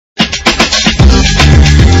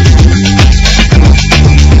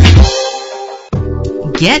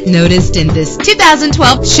Get noticed in this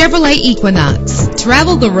 2012 Chevrolet Equinox.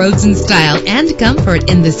 Travel the roads in style and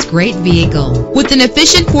comfort in this great vehicle. With an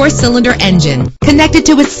efficient 4-cylinder engine connected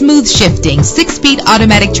to a smooth shifting 6-speed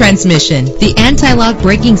automatic transmission, the anti-lock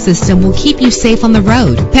braking system will keep you safe on the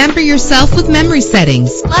road. Pamper yourself with memory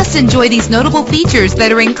settings. Plus, enjoy these notable features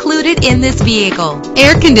that are included in this vehicle: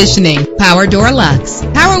 air conditioning, power door locks,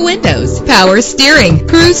 power windows, power steering,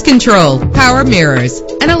 cruise control, power mirrors,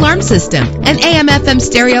 an alarm system, an AM/FM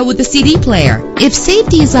stereo with a CD player. If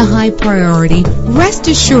safety is a high priority, rest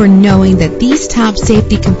assured knowing that these top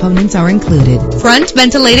safety components are included: front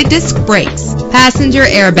ventilated disc brakes, passenger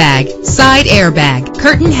airbag, side airbag,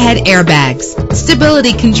 curtain head airbags,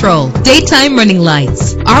 stability control, daytime running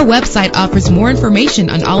lights. Our website offers more information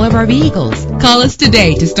on all of our vehicles. Call us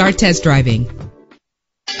today to start test driving.